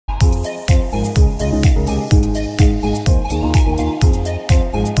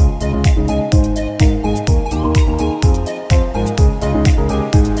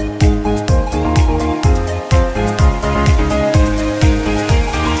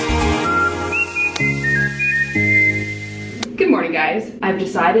I've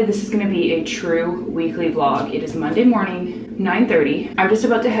decided this is gonna be a true weekly vlog. It is Monday morning, 9:30. I'm just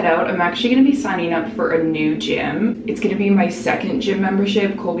about to head out. I'm actually gonna be signing up for a new gym. It's gonna be my second gym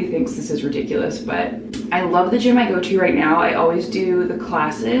membership. Colby thinks this is ridiculous, but I love the gym I go to right now. I always do the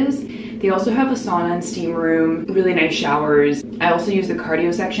classes. They also have a sauna and steam room, really nice showers. I also use the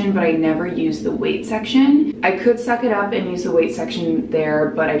cardio section, but I never use the weight section. I could suck it up and use the weight section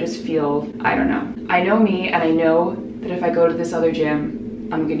there, but I just feel, I don't know. I know me, and I know that if I go to this other gym,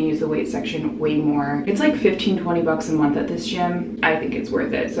 I'm gonna use the weight section way more. It's like 15-20 bucks a month at this gym. I think it's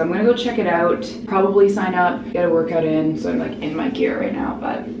worth it. So I'm gonna go check it out, probably sign up, get a workout in. So I'm like in my gear right now,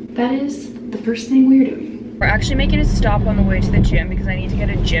 but that is the first thing we're doing. We're actually making a stop on the way to the gym because I need to get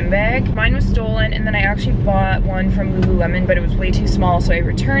a gym bag. Mine was stolen, and then I actually bought one from Lululemon, but it was way too small, so I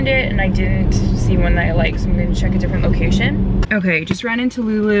returned it, and I didn't see one that I like, so I'm gonna check a different location. Okay, just ran into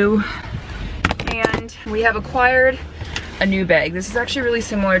Lulu, and we have acquired a new bag. This is actually really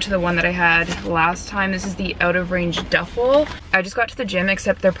similar to the one that I had last time. This is the out of range duffel. I just got to the gym,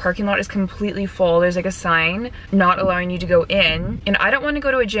 except their parking lot is completely full. There's like a sign not allowing you to go in, and I don't want to go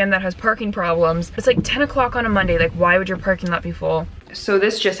to a gym that has parking problems. It's like 10 o'clock on a Monday. Like, why would your parking lot be full? So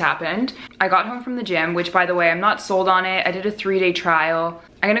this just happened. I got home from the gym, which by the way, I'm not sold on it. I did a 3-day trial.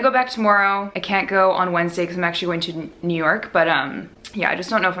 I'm gonna go back tomorrow. I can't go on Wednesday because I'm actually going to New York, but yeah, I just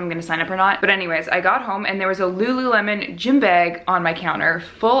don't know if I'm gonna sign up or not. But anyways, I got home and there was a Lululemon gym bag on my counter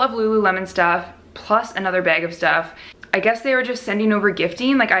full of Lululemon stuff, plus another bag of stuff. I guess they were just sending over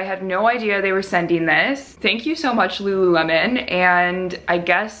gifting. Like, I had no idea they were sending this. Thank you so much, Lululemon. And I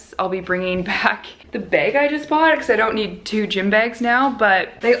guess I'll be bringing back the bag I just bought because I don't need 2 gym bags now.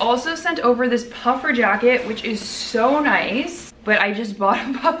 But they also sent over this puffer jacket, which is so nice. But I just bought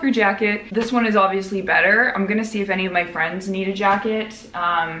a puffer jacket. This one is obviously better. I'm gonna see if any of my friends need a jacket.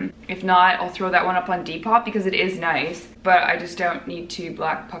 If not, I'll throw that one up on Depop because it is nice. But I just don't need 2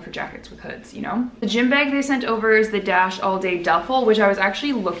 black puffer jackets with hoods, you know? The gym bag they sent over is the Dash All Day Duffel, which I was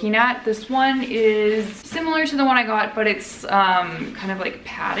actually looking at. This one is similar to the one I got, but it's kind of like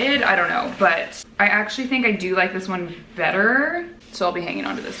padded. I don't know, but I actually think I do like this one better. So I'll be hanging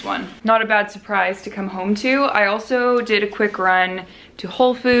on to this one. Not a bad surprise to come home to. I also did a quick run to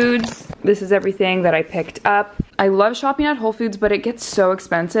Whole Foods. This is everything that I picked up. I love shopping at Whole Foods, but it gets so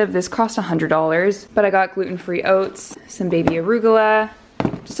expensive. This cost $100, but I got gluten-free oats, some baby arugula,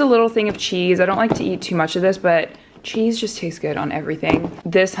 just a little thing of cheese. I don't like to eat too much of this, but cheese just tastes good on everything.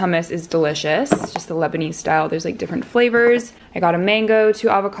 This hummus is delicious, just the Lebanese style. There's like different flavors. I got a mango, 2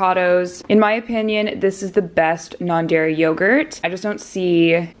 avocados. In my opinion, this is the best non-dairy yogurt. I just don't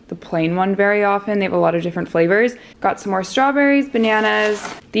see the plain one very often. They have a lot of different flavors. Got some more strawberries, bananas.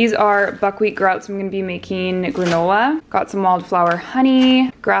 These are buckwheat groats. I'm gonna be making granola. Got some wildflower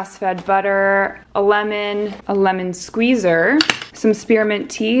honey, grass-fed butter, a lemon squeezer, some spearmint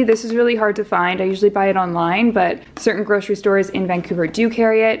tea. This is really hard to find. I usually buy it online, but certain grocery stores in Vancouver do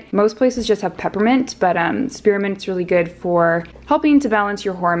carry it. Most places just have peppermint, but spearmint's really good for helping to balance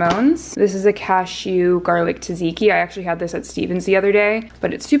your hormones. This is a cashew garlic tzatziki. I actually had this at Stevens the other day,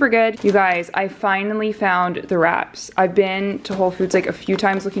 but it's super good. You guys, I finally found the wraps. I've been to Whole Foods like a few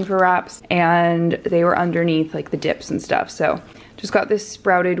times looking for wraps, and they were underneath like the dips and stuff. So just got this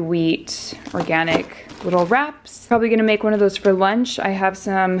sprouted wheat organic little wraps. Probably gonna make one of those for lunch. I have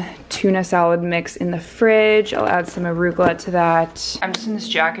some tuna salad mix in the fridge. I'll add some arugula to that. I'm just in this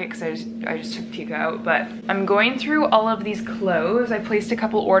jacket because I just took Pika out, but I'm going through all of these clothes. I placed a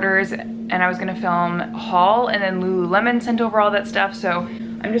couple orders and I was gonna film a haul, and then Lululemon sent over all that stuff, so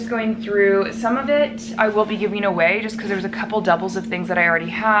I'm just going through. Some of it I will be giving away just because there's a couple doubles of things that I already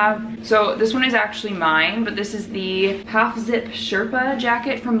have. So this one is actually mine, but this is the half zip Sherpa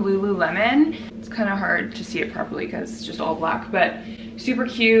jacket from Lululemon. It's kind of hard to see it properly because it's just all black, but super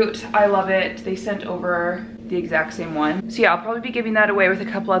cute. I love it. They sent over the exact same one. So yeah, I'll probably be giving that away with a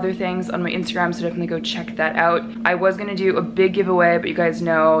couple other things on my Instagram, so definitely go check that out. I was gonna do a big giveaway, but you guys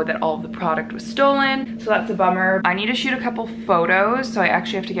know that all of the product was stolen, so that's a bummer. I need to shoot a couple photos, so I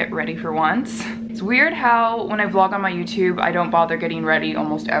actually have to get ready for once. It's weird how when I vlog on my YouTube, I don't bother getting ready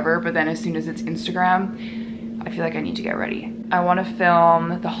almost ever, but then as soon as it's Instagram, I feel like I need to get ready. I want to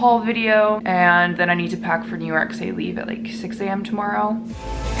film the haul video, and then I need to pack for New York because I leave at like 6 a.m. tomorrow.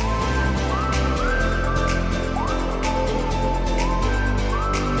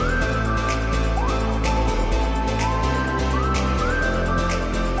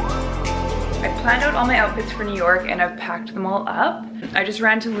 Planned out all my outfits for New York and I've packed them all up. I just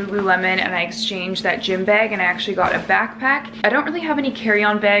ran to Lululemon and I exchanged that gym bag and I actually got a backpack. I don't really have any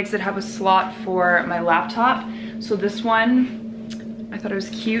carry-on bags that have a slot for my laptop, so this one I thought it was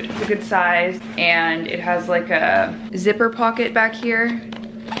cute, it's a good size, and it has like a zipper pocket back here,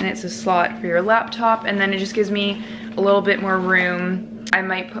 and it's a slot for your laptop, and then it just gives me a little bit more room. I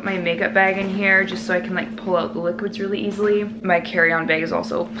might put my makeup bag in here just so I can like pull out the liquids really easily. My carry-on bag is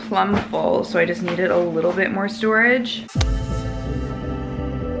also plumb full, so I just needed a little bit more storage.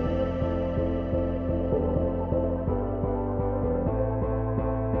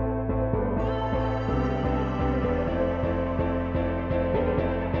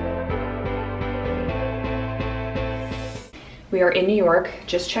 We are in New York,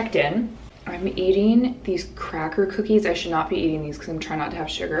 just checked in. I'm eating these cracker cookies. I should not be eating these because I'm trying not to have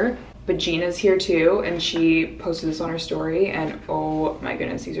sugar. But Gina's here too, and she posted this on her story, and oh my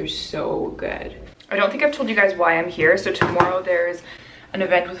goodness, these are so good. I don't think I've told you guys why I'm here. So tomorrow there's an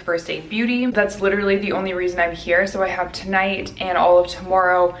event with First Aid Beauty. That's literally the only reason I'm here. So I have tonight and all of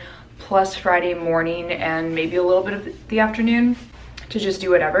tomorrow, plus Friday morning and maybe a little bit of the afternoon to just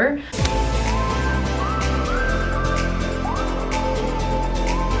do whatever.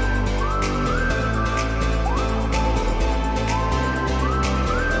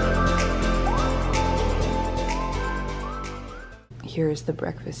 Here's the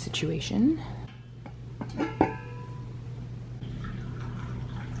breakfast situation.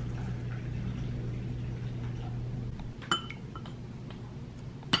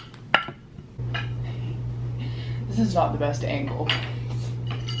 This is not the best angle.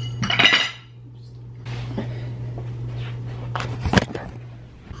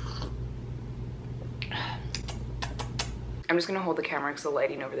 I'm just gonna hold the camera because the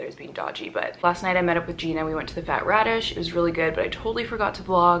lighting over there is being dodgy, but last night I met up with Gina. We went to the Fat Radish. It was really good, but I totally forgot to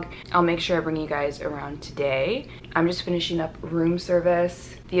vlog. I'll make sure I bring you guys around today. I'm just finishing up room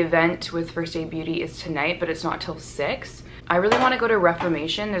service. The event with First Aid Beauty is tonight, but it's not till 6. I really want to go to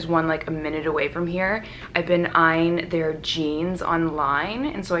Reformation. There's one like a minute away from here. I've been eyeing their jeans online,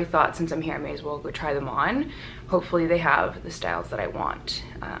 and so I thought since I'm here I may as well go try them on. Hopefully they have the styles that I want,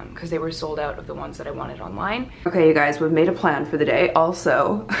 because they were sold out of the ones that I wanted online. Okay, you guys, we've made a plan for the day.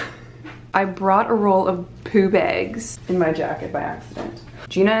 Also, I brought a roll of poo bags in my jacket by accident.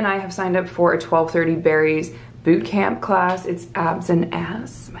 Gina and I have signed up for a 12:30 Berries boot camp class. It's abs and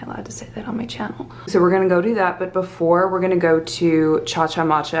ass. Am I allowed to say that on my channel? So we're gonna go do that, but before we're gonna go to Cha Cha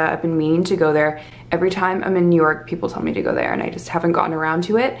Matcha. I've been meaning to go there. Every time I'm in New York, people tell me to go there and I just haven't gotten around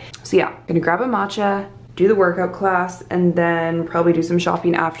to it. So yeah, gonna grab a matcha, do the workout class, and then probably do some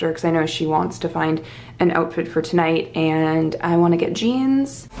shopping after because I know she wants to find an outfit for tonight and I wanna get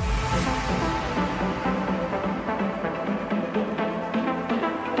jeans.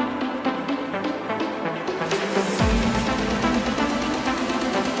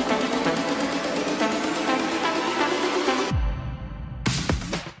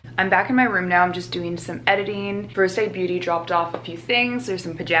 I'm back in my room now. I'm just doing some editing. First Aid Beauty dropped off a few things. There's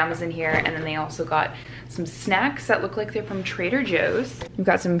some pajamas in here, and then they also got some snacks that look like they're from Trader Joe's. We've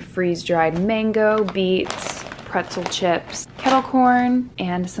got some freeze-dried mango, beets, pretzel chips, kettle corn,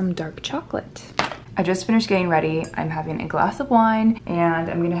 and some dark chocolate. I just finished getting ready. I'm having a glass of wine and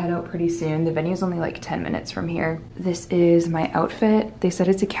I'm gonna head out pretty soon. The venue's only like 10 minutes from here. This is my outfit. They said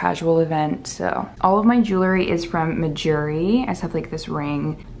it's a casual event, so. All of my jewelry is from Majuri. I just have like this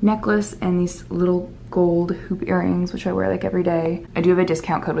ring, necklace, and these little gold hoop earrings, which I wear like every day. I do have a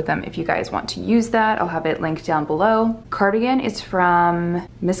discount code with them if you guys want to use that. I'll have it linked down below. Cardigan is from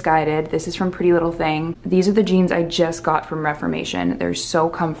Misguided. This is from Pretty Little Thing. These are the jeans I just got from Reformation. They're so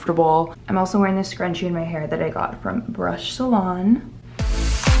comfortable. I'm also wearing this scrunchie in my hair that I got from Brush Salon.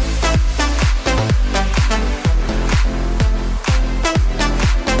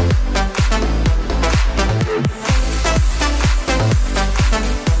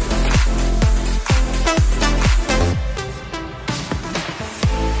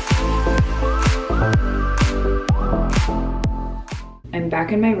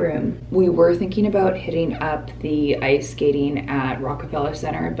 Back in my room. We were thinking about hitting up the ice skating at Rockefeller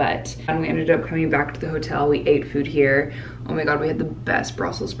Center, but we ended up coming back to the hotel. We ate food here. Oh my god, we had the best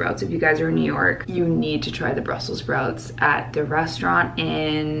Brussels sprouts. If you guys are in New York, you need to try the Brussels sprouts at the restaurant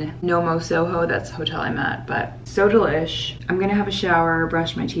in Nomo Soho. That's the hotel I'm at, but so delish. I'm gonna have a shower,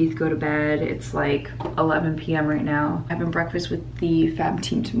 brush my teeth, go to bed. It's like 11 p.m. right now. Having breakfast with the Fab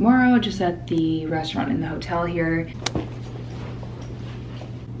team tomorrow, just at the restaurant in the hotel here.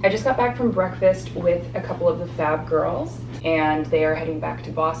 I just got back from breakfast with a couple of the Fab girls and they are heading back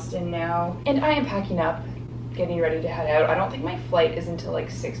to Boston now. And I am packing up, getting ready to head out. I don't think my flight is until like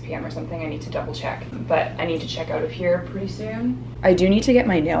 6 p.m. or something. I need to double check, but I need to check out of here pretty soon. I do need to get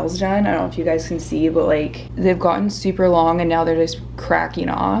my nails done. I don't know if you guys can see, but like they've gotten super long and now they're just cracking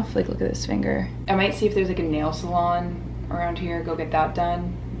off. Like look at this finger. I might see if there's like a nail salon around here, go get that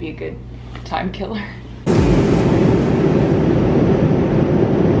done. Be a good time killer.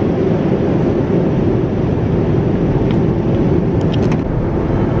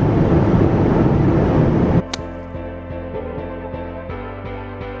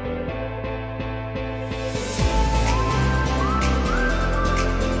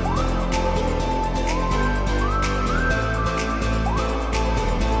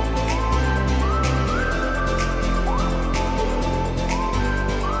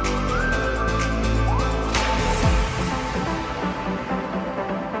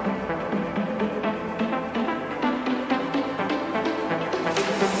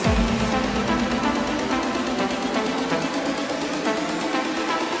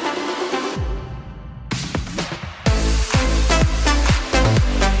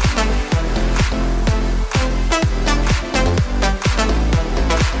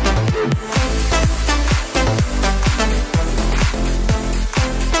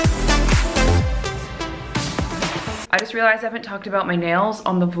 I just realized I haven't talked about my nails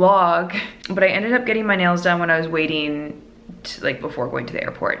on the vlog, but I ended up getting my nails done when I was waiting to, like, before going to the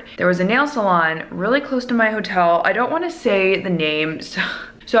airport. There was a nail salon really close to my hotel. I don't want to say the name,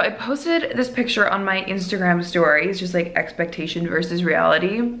 so I posted this picture on my Instagram stories, just like expectation versus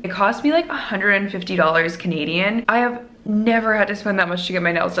reality. It cost me like $150 Canadian. I have never had to spend that much to get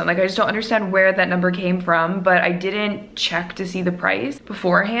my nails done. Like, I just don't understand where that number came from, but I didn't check to see the price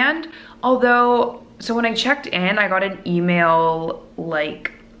beforehand. Although, so when I checked in, I got an email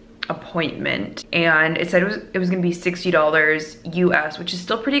like appointment and it said it was gonna be $60 US, which is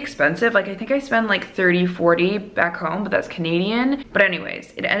still pretty expensive. Like, I think I spend like 30, 40 back home, but that's Canadian. But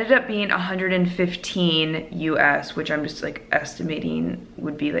anyways, it ended up being 115 US, which I'm just like estimating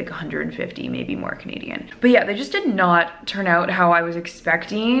would be like 150, maybe more Canadian. But yeah, they just did not turn out how I was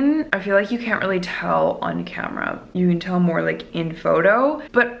expecting. I feel like you can't really tell on camera. You can tell more like in photo,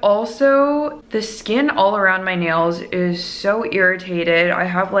 but also the skin all around my nails is so irritated. I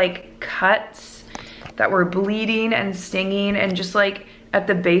have like cuts that were bleeding and stinging, and just like at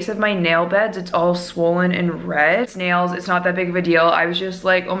the base of my nail beds, it's all swollen and red. Nails, it's not that big of a deal. I was just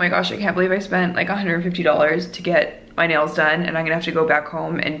like, oh my gosh, I can't believe I spent like $150 to get my nails done, and I'm gonna have to go back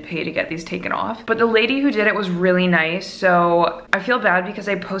home and pay to get these taken off. But the lady who did it was really nice, so I feel bad because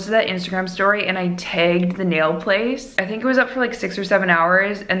I posted that Instagram story and I tagged the nail place. I think it was up for like 6 or 7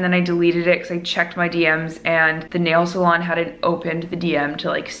 hours, and then I deleted it because I checked my DMs and the nail salon hadn't opened the DM to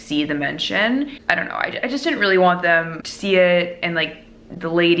like see the mention. I don't know, I just didn't really want them to see it, and like the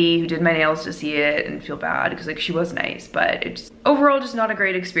lady who did my nails to see it and feel bad because like she was nice, but it's overall just not a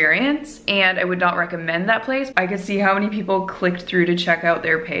great experience, and I would not recommend that place. I could see how many people clicked through to check out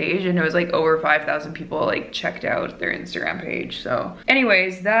their page, and it was like over 5,000 people like checked out their Instagram page. So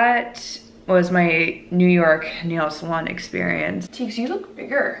anyways, that was my New York nail salon experience. Teeks, you look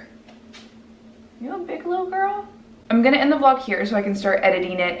bigger. You a big little girl? I'm gonna end the vlog here so I can start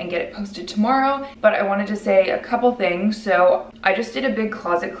editing it and get it posted tomorrow, but I wanted to say a couple things. So I just did a big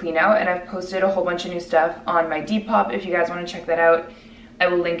closet clean out and I've posted a whole bunch of new stuff on my Depop. If you guys wanna check that out, I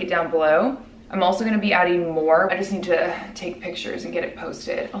will link it down below. I'm also gonna be adding more. I just need to take pictures and get it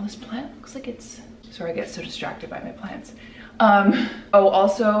posted. Oh, this plant looks like it's, sorry, I get so distracted by my plants. Oh,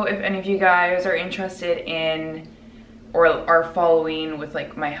 also, if any of you guys are interested in or are following with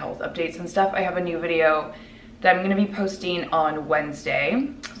like my health updates and stuff, I have a new video that I'm gonna be posting on Wednesday.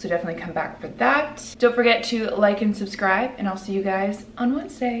 So definitely come back for that. Don't forget to like and subscribe, and I'll see you guys on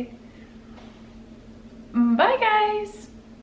Wednesday. Bye guys.